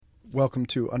Welcome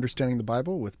to Understanding the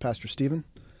Bible with Pastor Stephen.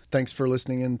 Thanks for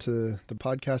listening into the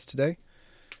podcast today.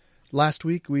 Last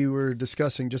week we were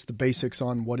discussing just the basics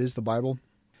on what is the Bible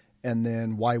and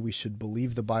then why we should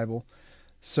believe the Bible.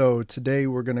 So today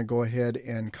we're going to go ahead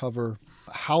and cover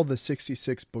how the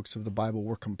 66 books of the Bible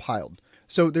were compiled.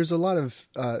 So there's a lot of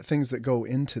things that go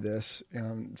into this.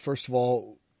 First of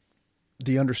all,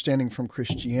 the understanding from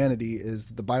Christianity is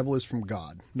that the Bible is from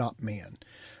God, not man.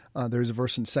 There's a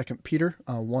verse in 2 Peter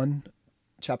 1,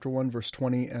 chapter 1, verse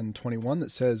 20 and 21 that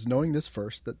says, "Knowing this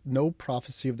first, that no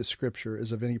prophecy of the Scripture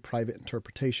is of any private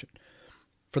interpretation.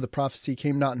 For the prophecy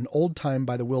came not in old time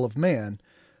by the will of man,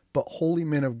 but holy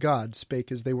men of God spake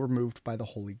as they were moved by the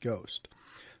Holy Ghost."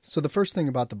 So the first thing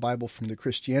about the Bible from the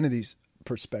Christianity's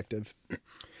perspective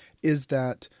is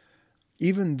that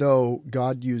even though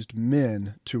God used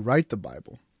men to write the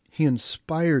Bible, He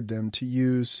inspired them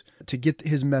to get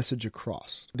His message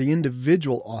across. The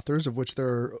individual authors, of which there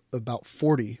are about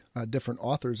 40 different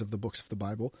authors of the books of the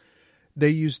Bible, they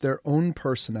used their own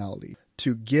personality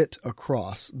to get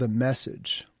across the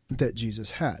message that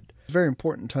Jesus had. It's very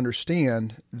important to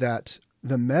understand that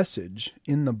the message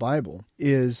in the Bible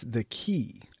is the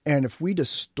key. And if we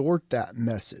distort that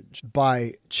message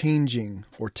by changing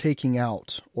or taking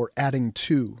out or adding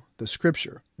to the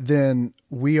Scripture, then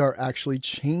we are actually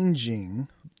changing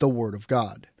the Word of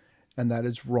God. And that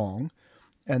is wrong.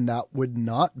 And that would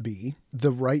not be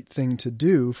the right thing to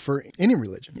do for any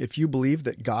religion. If you believe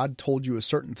that God told you a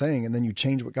certain thing and then you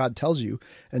change what God tells you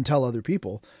and tell other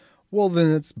people, well,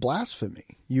 then it's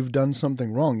blasphemy. You've done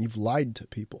something wrong. You've lied to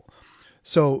people.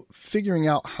 So figuring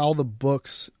out how the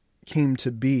books came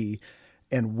to be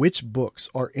and which books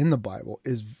are in the Bible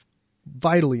is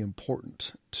vitally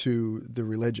important to the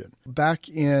religion. Back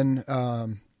in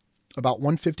about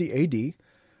 150 AD,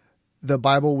 the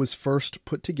Bible was first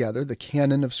put together. The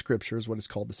canon of Scripture is what is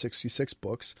called the 66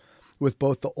 books, with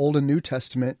both the Old and New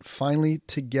Testament finally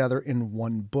together in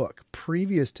one book.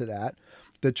 Previous to that,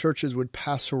 the churches would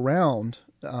pass around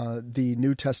the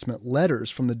New Testament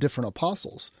letters from the different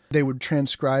apostles. They would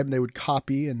transcribe, they would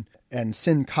copy and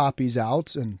send copies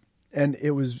out. And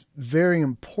it was very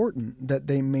important that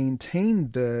they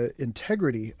maintained the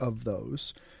integrity of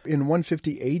those. In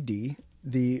 150 AD,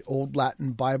 the Old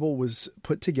Latin Bible was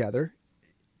put together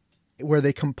where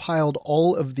they compiled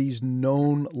all of these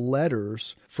known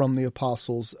letters from the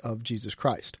apostles of Jesus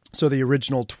Christ. So the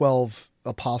original 12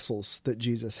 apostles that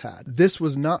Jesus had. This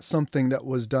was not something that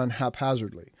was done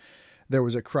haphazardly. There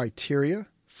was a criteria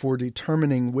for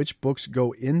determining which books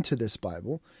go into this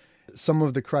Bible. Some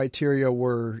of the criteria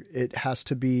were it has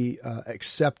to be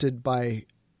accepted by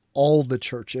all the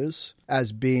churches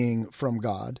as being from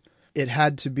God. It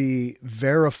had to be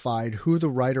verified who the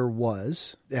writer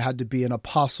was. It had to be an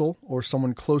apostle or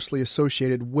someone closely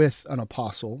associated with an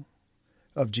apostle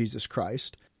of Jesus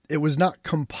Christ. It was not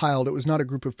compiled. It was not a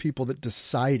group of people that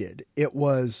decided. It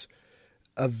was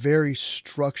a very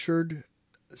structured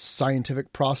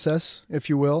scientific process, if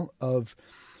you will, of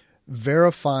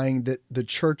verifying that the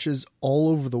churches all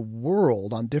over the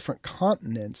world on different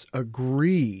continents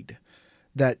agreed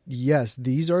that, yes,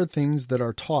 these are things that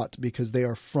are taught because they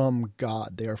are from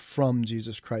God. They are from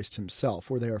Jesus Christ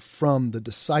Himself, or they are from the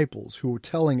disciples who were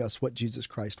telling us what Jesus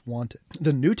Christ wanted.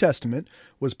 The New Testament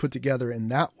was put together in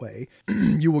that way.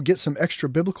 You will get some extra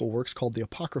biblical works called the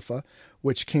Apocrypha,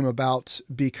 which came about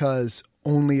because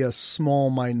only a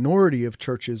small minority of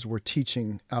churches were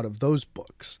teaching out of those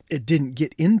books. It didn't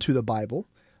get into the Bible,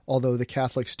 although the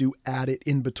Catholics do add it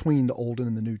in between the Old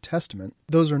and the New Testament.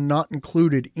 Those are not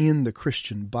included in the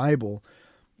Christian Bible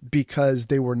because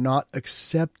they were not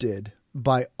accepted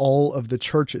by all of the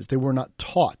churches. They were not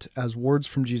taught as words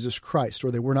from Jesus Christ, or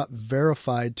they were not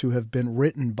verified to have been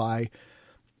written by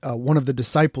one of the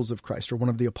disciples of Christ or one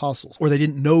of the apostles, or they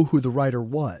didn't know who the writer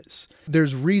was.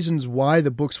 There's reasons why the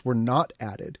books were not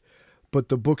added, but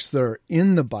the books that are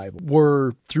in the Bible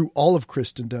were, through all of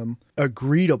Christendom,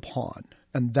 agreed upon.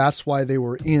 And that's why they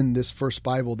were in this first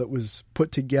Bible that was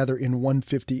put together in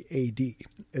 150 AD.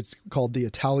 It's called the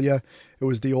Italia. It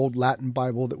was the old Latin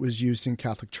Bible that was used in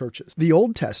Catholic churches. The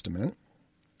Old Testament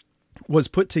was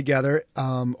put together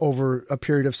over a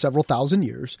period of several thousand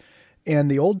years,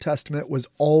 and the Old Testament was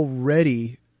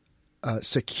already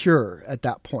secure at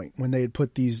that point when they had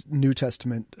put these New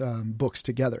Testament books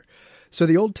together. So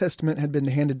the Old Testament had been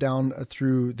handed down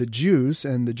through the Jews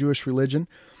and the Jewish religion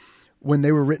when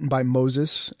they were written by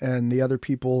Moses and the other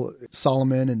people,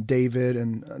 Solomon and David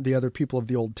and the other people of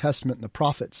the Old Testament and the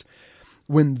prophets.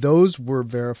 When those were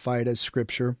verified as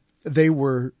Scripture, they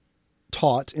were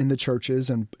taught in the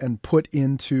churches and put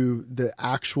into the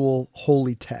actual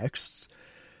holy texts.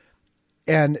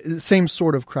 And the same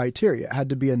sort of criteria. It had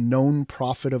to be a known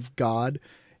prophet of God.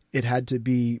 It had to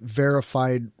be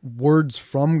verified words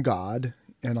from God.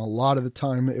 And a lot of the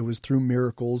time it was through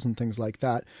miracles and things like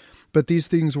that. But these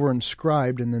things were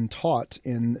inscribed and then taught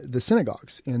in the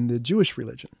synagogues, in the Jewish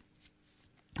religion.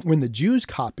 When the Jews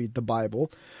copied the Bible,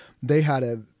 they had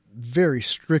a very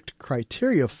strict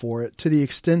criteria for it, to the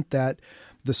extent that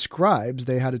the scribes,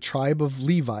 they had a tribe of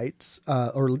Levites,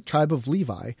 or tribe of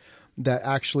Levi, that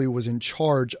actually was in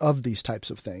charge of these types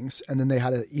of things. And then they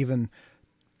had an even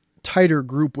tighter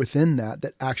group within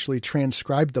that actually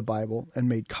transcribed the Bible and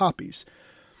made copies.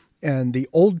 And the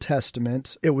Old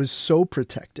Testament, it was so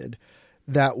protected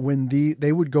that when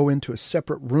they would go into a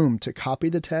separate room to copy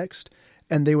the text,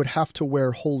 and they would have to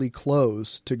wear holy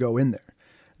clothes to go in there.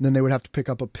 And then they would have to pick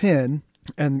up a pen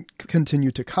and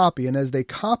continue to copy. And as they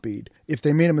copied, if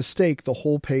they made a mistake, the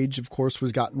whole page, of course,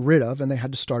 was gotten rid of, and they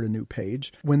had to start a new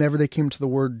page. Whenever they came to the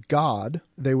word God,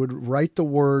 they would write the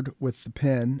word with the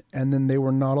pen, and then they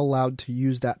were not allowed to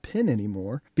use that pen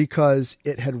anymore because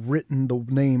it had written the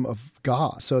name of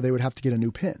God. So they would have to get a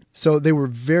new pen. So they were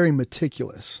very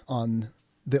meticulous on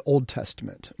the Old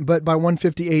Testament. But by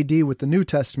 150 AD with the New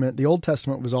Testament, the Old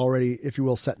Testament was already, if you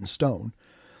will, set in stone.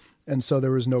 And so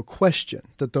there was no question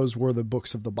that those were the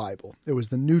books of the Bible. It was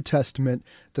the New Testament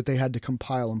that they had to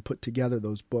compile and put together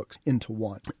those books into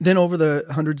one. Then over the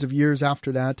hundreds of years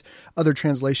after that, other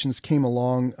translations came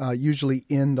along, usually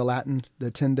in the Latin,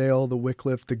 the Tyndale, the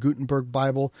Wycliffe, the Gutenberg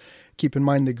Bible. Keep in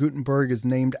mind the Gutenberg is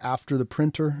named after the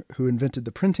printer who invented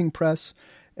the printing press,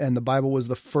 and the Bible was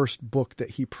the first book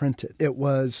that he printed. It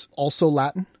was also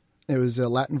Latin. It was a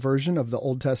Latin version of the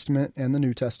Old Testament and the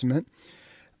New Testament,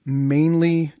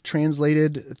 mainly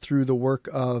translated through the work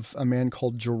of a man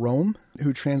called Jerome,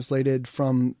 who translated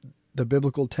from the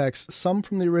biblical text, some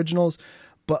from the originals,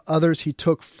 but others he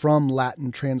took from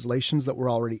Latin translations that were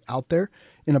already out there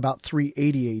in about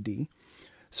 380 AD.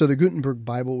 So the Gutenberg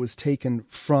Bible was taken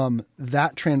from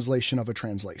that translation of a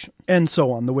translation. And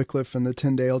so on. The Wycliffe and the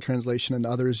Tyndale translation and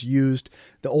others used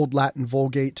the Old Latin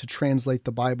Vulgate to translate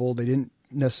the Bible. They didn't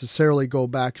necessarily go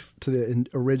back to the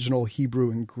original Hebrew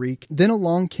and Greek. Then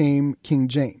along came King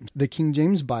James. The King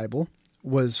James Bible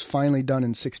was finally done in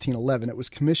 1611. It was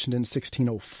commissioned in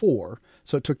 1604,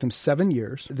 so it took them 7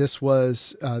 years. This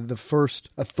was the first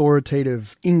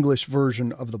authoritative English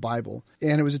version of the Bible,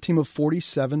 and it was a team of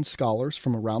 47 scholars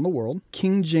from around the world.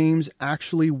 King James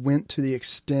actually went to the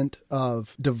extent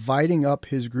of dividing up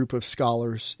his group of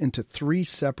scholars into 3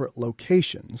 separate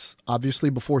locations,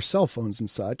 obviously before cell phones and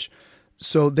such,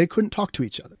 so they couldn't talk to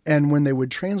each other. And when they would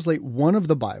translate one of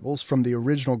the Bibles from the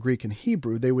original Greek and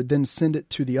Hebrew, they would then send it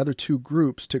to the other 2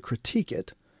 groups to critique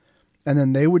it. And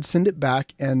then they would send it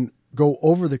back and go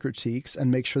over the critiques and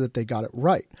make sure that they got it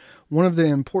right. One of the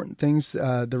important things,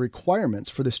 the requirements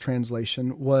for this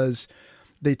translation was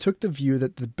they took the view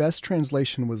that the best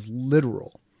translation was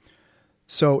literal.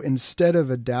 So instead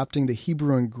of adapting the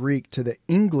Hebrew and Greek to the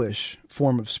English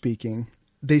form of speaking,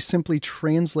 they simply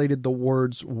translated the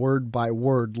words word by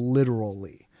word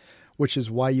literally, which is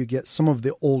why you get some of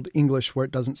the Old English where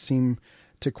it doesn't seem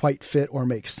to quite fit or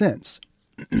make sense,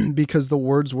 because the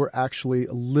words were actually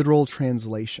a literal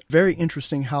translation. Very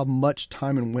interesting how much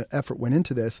time and effort went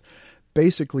into this.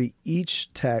 Basically,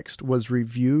 each text was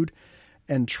reviewed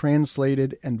and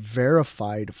translated and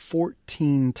verified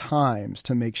 14 times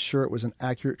to make sure it was an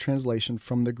accurate translation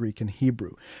from the Greek and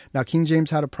Hebrew. Now, King James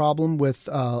had a problem with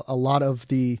a lot of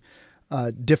the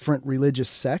different religious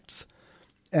sects,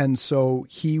 and so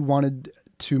he wanted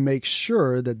to make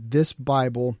sure that this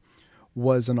Bible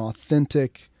was an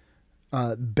authentic,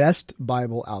 best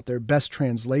Bible out there, best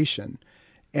translation.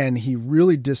 And he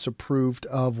really disapproved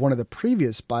of one of the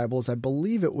previous Bibles. I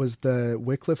believe it was the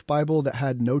Wycliffe Bible that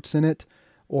had notes in it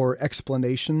or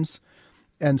explanations.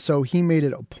 And so he made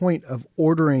it a point of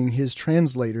ordering his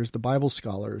translators, the Bible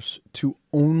scholars, to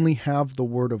only have the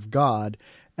Word of God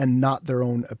and not their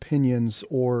own opinions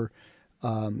or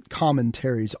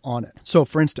commentaries on it. So,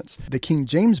 for instance, the King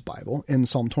James Bible in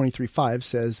Psalm 23:5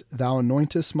 says, "Thou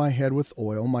anointest my head with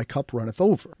oil, my cup runneth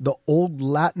over." The Old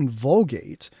Latin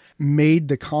Vulgate made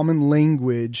the common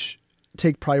language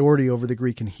take priority over the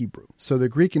Greek and Hebrew. So the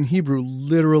Greek and Hebrew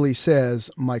literally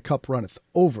says, "My cup runneth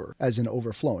over," as in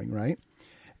overflowing, right?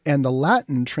 And the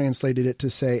Latin translated it to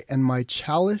say, "And my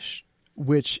chalice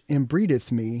which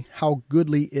embreedeth me, how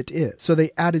goodly it is." So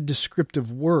they added descriptive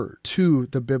word to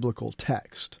the biblical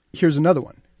text. Here's another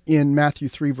one. In Matthew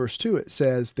 3 verse 2, it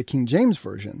says, the King James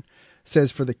Version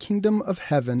says, "For the kingdom of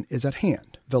heaven is at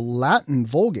hand." The Latin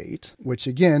Vulgate, which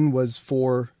again was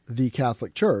for the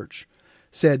Catholic Church,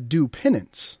 said, "Do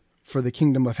penance, for the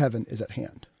kingdom of heaven is at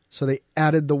hand." So they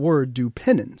added the word do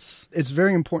penance. It's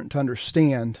very important to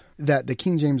understand that the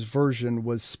King James Version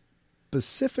was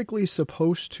specifically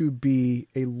supposed to be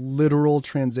a literal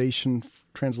translation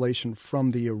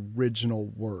from the original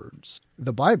words.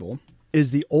 The Bible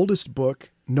is the oldest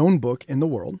known book in the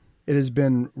world. It has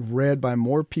been read by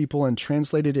more people and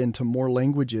translated into more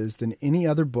languages than any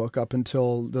other book up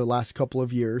until the last couple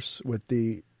of years with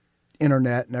the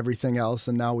internet and everything else.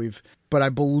 And now but I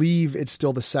believe it's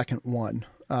still the second one,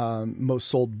 most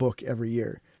sold book every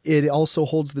year. It also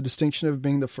holds the distinction of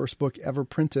being the first book ever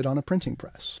printed on a printing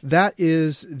press. That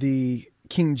is the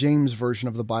King James Version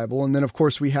of the Bible. And then, of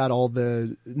course, we had all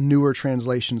the newer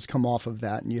translations come off of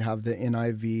that. And you have the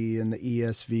NIV and the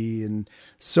ESV and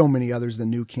so many others, the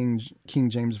New King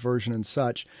James Version and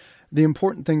such. The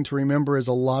important thing to remember is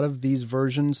a lot of these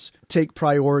versions take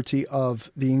priority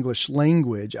of the English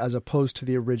language as opposed to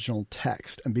the original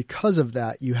text. And because of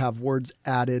that, you have words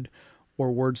added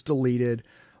or words deleted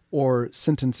or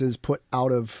sentences put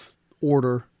out of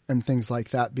order and things like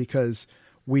that because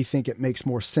we think it makes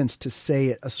more sense to say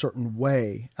it a certain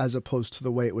way as opposed to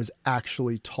the way it was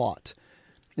actually taught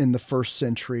in the first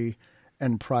century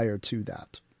and prior to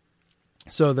that.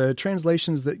 So the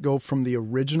translations that go from the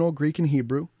original Greek and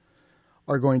Hebrew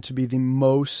are going to be the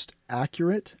most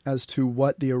accurate as to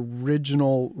what the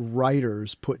original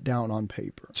writers put down on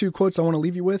paper. Two quotes I want to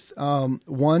leave you with.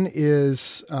 One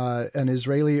is an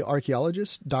Israeli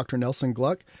archaeologist, Dr. Nelson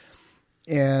Gluck.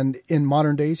 And in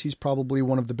modern days, he's probably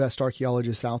one of the best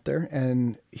archaeologists out there.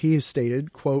 And he has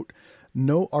stated, quote,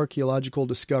 "No archaeological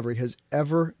discovery has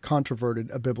ever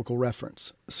controverted a biblical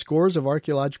reference. Scores of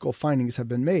archaeological findings have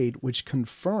been made which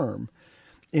confirm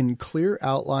in clear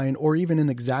outline or even in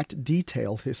exact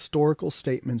detail historical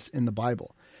statements in the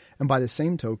Bible. And by the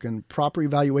same token, proper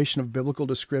evaluation of biblical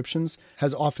descriptions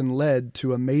has often led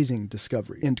to amazing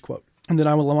discovery." End quote. And then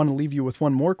I want to leave you with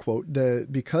one more quote.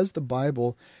 Because the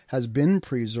Bible has been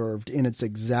preserved in its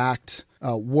exact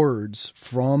words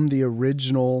from the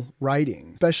original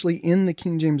writing, especially in the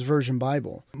King James Version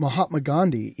Bible, Mahatma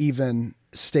Gandhi even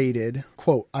stated,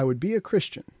 quote, "I would be a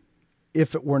Christian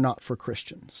if it were not for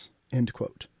Christians." End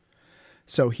quote.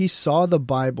 So he saw the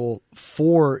Bible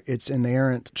for its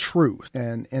inerrant truth.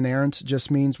 And inerrant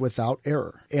just means without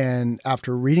error. And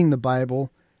after reading the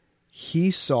Bible,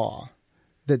 he saw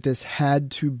that this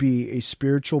had to be a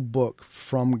spiritual book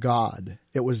from God.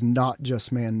 It was not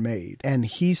just man-made. And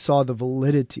he saw the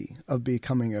validity of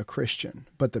becoming a Christian.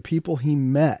 But the people he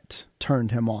met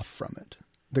turned him off from it.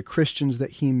 The Christians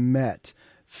that he met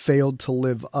failed to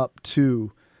live up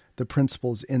to the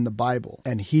principles in the Bible,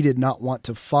 and he did not want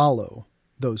to follow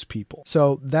those people.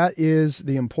 So that is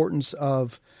the importance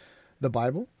of the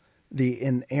Bible, the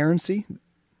inerrancy,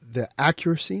 the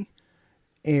accuracy,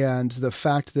 and the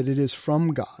fact that it is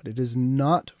from God. It is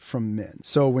not from men.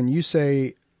 So when you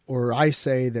say, or I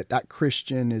say that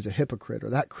Christian is a hypocrite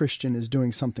or that Christian is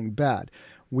doing something bad,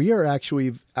 we are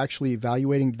actually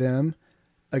evaluating them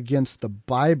against the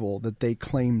Bible that they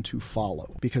claim to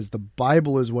follow, because the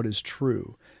Bible is what is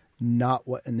true, not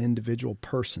what an individual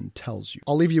person tells you.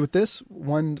 I'll leave you with this.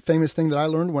 One famous thing that I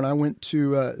learned when I went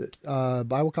to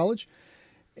Bible college,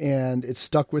 and it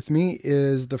stuck with me,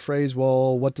 is the phrase,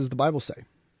 well, what does the Bible say?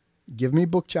 Give me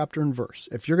book, chapter, and verse.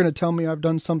 If you're going to tell me I've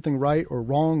done something right or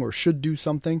wrong or should do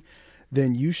something,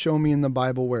 then you show me in the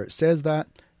Bible where it says that,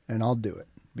 and I'll do it,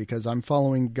 because I'm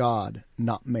following God,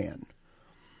 not man.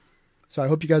 So I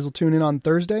hope you guys will tune in on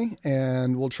Thursday,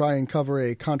 and we'll try and cover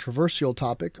a controversial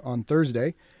topic on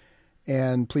Thursday.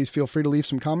 And please feel free to leave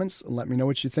some comments and let me know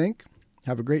what you think.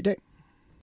 Have a great day.